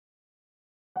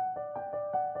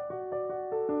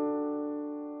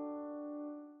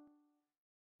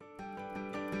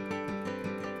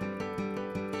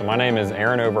So my name is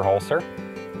Aaron Overholser,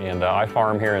 and I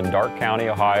farm here in Darke County,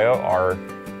 Ohio. Our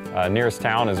nearest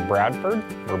town is Bradford.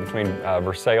 We're between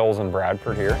Versailles and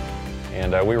Bradford here.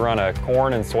 And we run a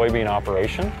corn and soybean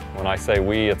operation. When I say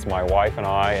we, it's my wife and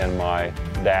I and my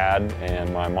dad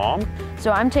and my mom.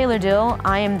 So I'm Taylor Dill.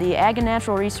 I am the Ag and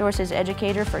Natural Resources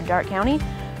Educator for Darke County,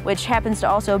 which happens to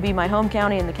also be my home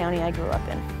county and the county I grew up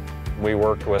in. We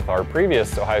worked with our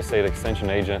previous Ohio State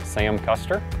Extension agent, Sam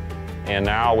Custer, and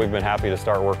now we've been happy to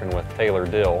start working with Taylor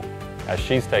Dill as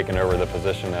she's taken over the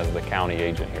position as the county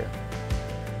agent here.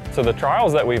 So the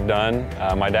trials that we've done,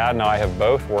 my dad and I have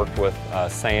both worked with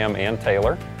Sam and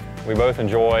Taylor. We both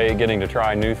enjoy getting to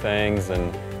try new things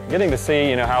and getting to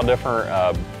see, how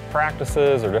different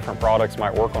practices or different products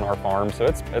might work on our farm. So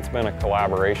it's been a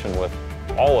collaboration with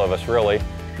all of us, really,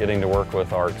 getting to work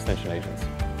with our extension agents.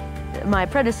 My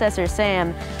predecessor,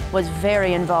 Sam, was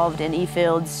very involved in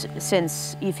eFields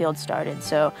since eFields started,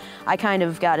 so I kind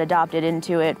of got adopted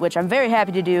into it, which I'm very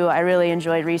happy to do. I really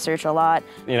enjoyed research a lot.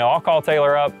 I'll call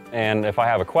Taylor up, and if I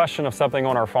have a question of something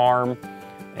on our farm,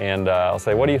 and I'll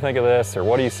say, what do you think of this, or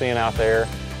what are you seeing out there?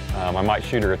 I might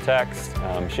shoot her a text.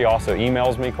 She also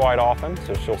emails me quite often,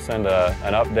 so she'll send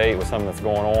an update with something that's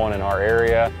going on in our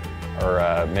area,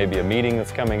 or maybe a meeting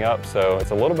that's coming up, so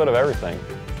it's a little bit of everything.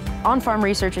 On-farm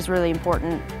research is really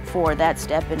important for that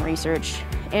step in research,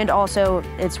 and also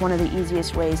it's one of the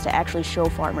easiest ways to actually show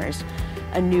farmers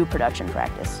a new production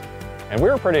practice. And we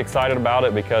were pretty excited about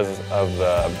it because of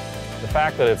the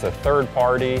fact that it's a third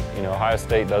party. Ohio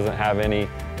State doesn't have any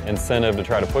incentive to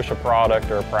try to push a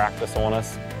product or a practice on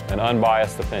us, an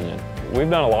unbiased opinion. We've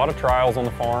done a lot of trials on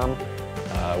the farm.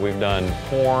 We've done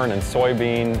corn and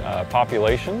soybean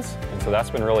populations, and so that's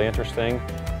been really interesting.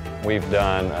 We've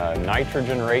done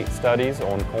nitrogen rate studies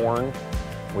on corn.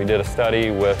 We did a study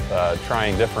with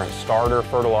trying different starter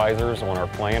fertilizers on our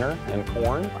planter and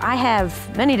corn. I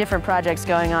have many different projects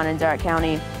going on in Darke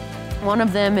County. One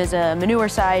of them is a manure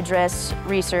side dress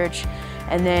research,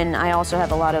 and then I also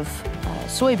have a lot of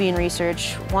soybean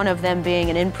research, one of them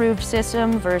being an improved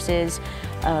system versus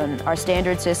our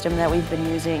standard system that we've been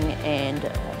using, and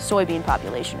soybean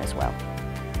population as well.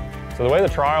 So the way the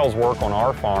trials work on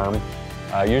our farm,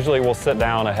 usually we'll sit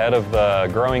down ahead of the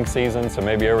growing season, so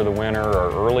maybe over the winter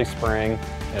or early spring,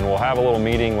 and we'll have a little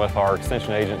meeting with our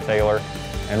extension agent, Taylor,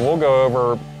 and we'll go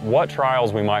over what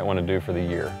trials we might want to do for the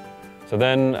year. So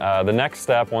then the next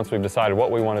step, once we've decided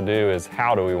what we want to do, is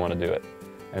how do we want to do it?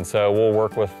 And so we'll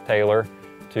work with Taylor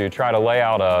to try to lay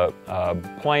out a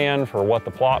plan for what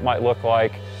the plot might look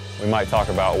like. We might talk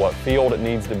about what field it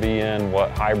needs to be in, what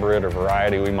hybrid or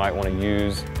variety we might want to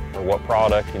use, or what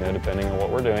product, depending on what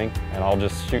we're doing. And I'll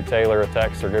just shoot Taylor a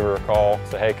text or give her a call,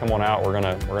 say, hey, come on out, we're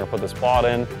gonna put this plot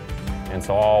in. And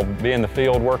so I'll be in the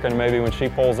field working maybe when she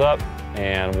pulls up,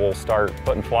 and we'll start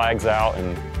putting flags out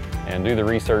and do the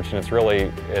research, and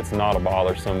it's not a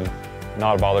bothersome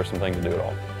thing to do at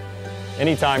all.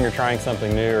 Anytime you're trying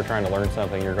something new or trying to learn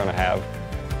something, you're gonna have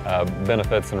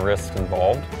benefits and risks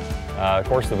involved. Of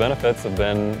course, the benefits have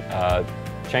been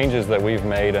changes that we've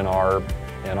made in our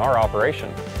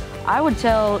operation. I would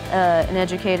tell an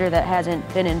educator that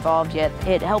hasn't been involved yet,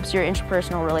 it helps your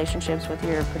interpersonal relationships with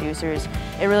your producers.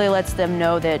 It really lets them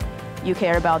know that you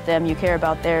care about them, you care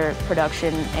about their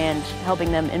production, and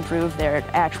helping them improve their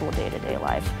actual day-to-day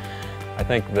life. I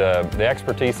think the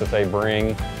expertise that they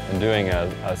bring in doing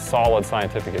a solid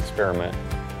scientific experiment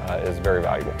is very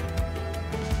valuable.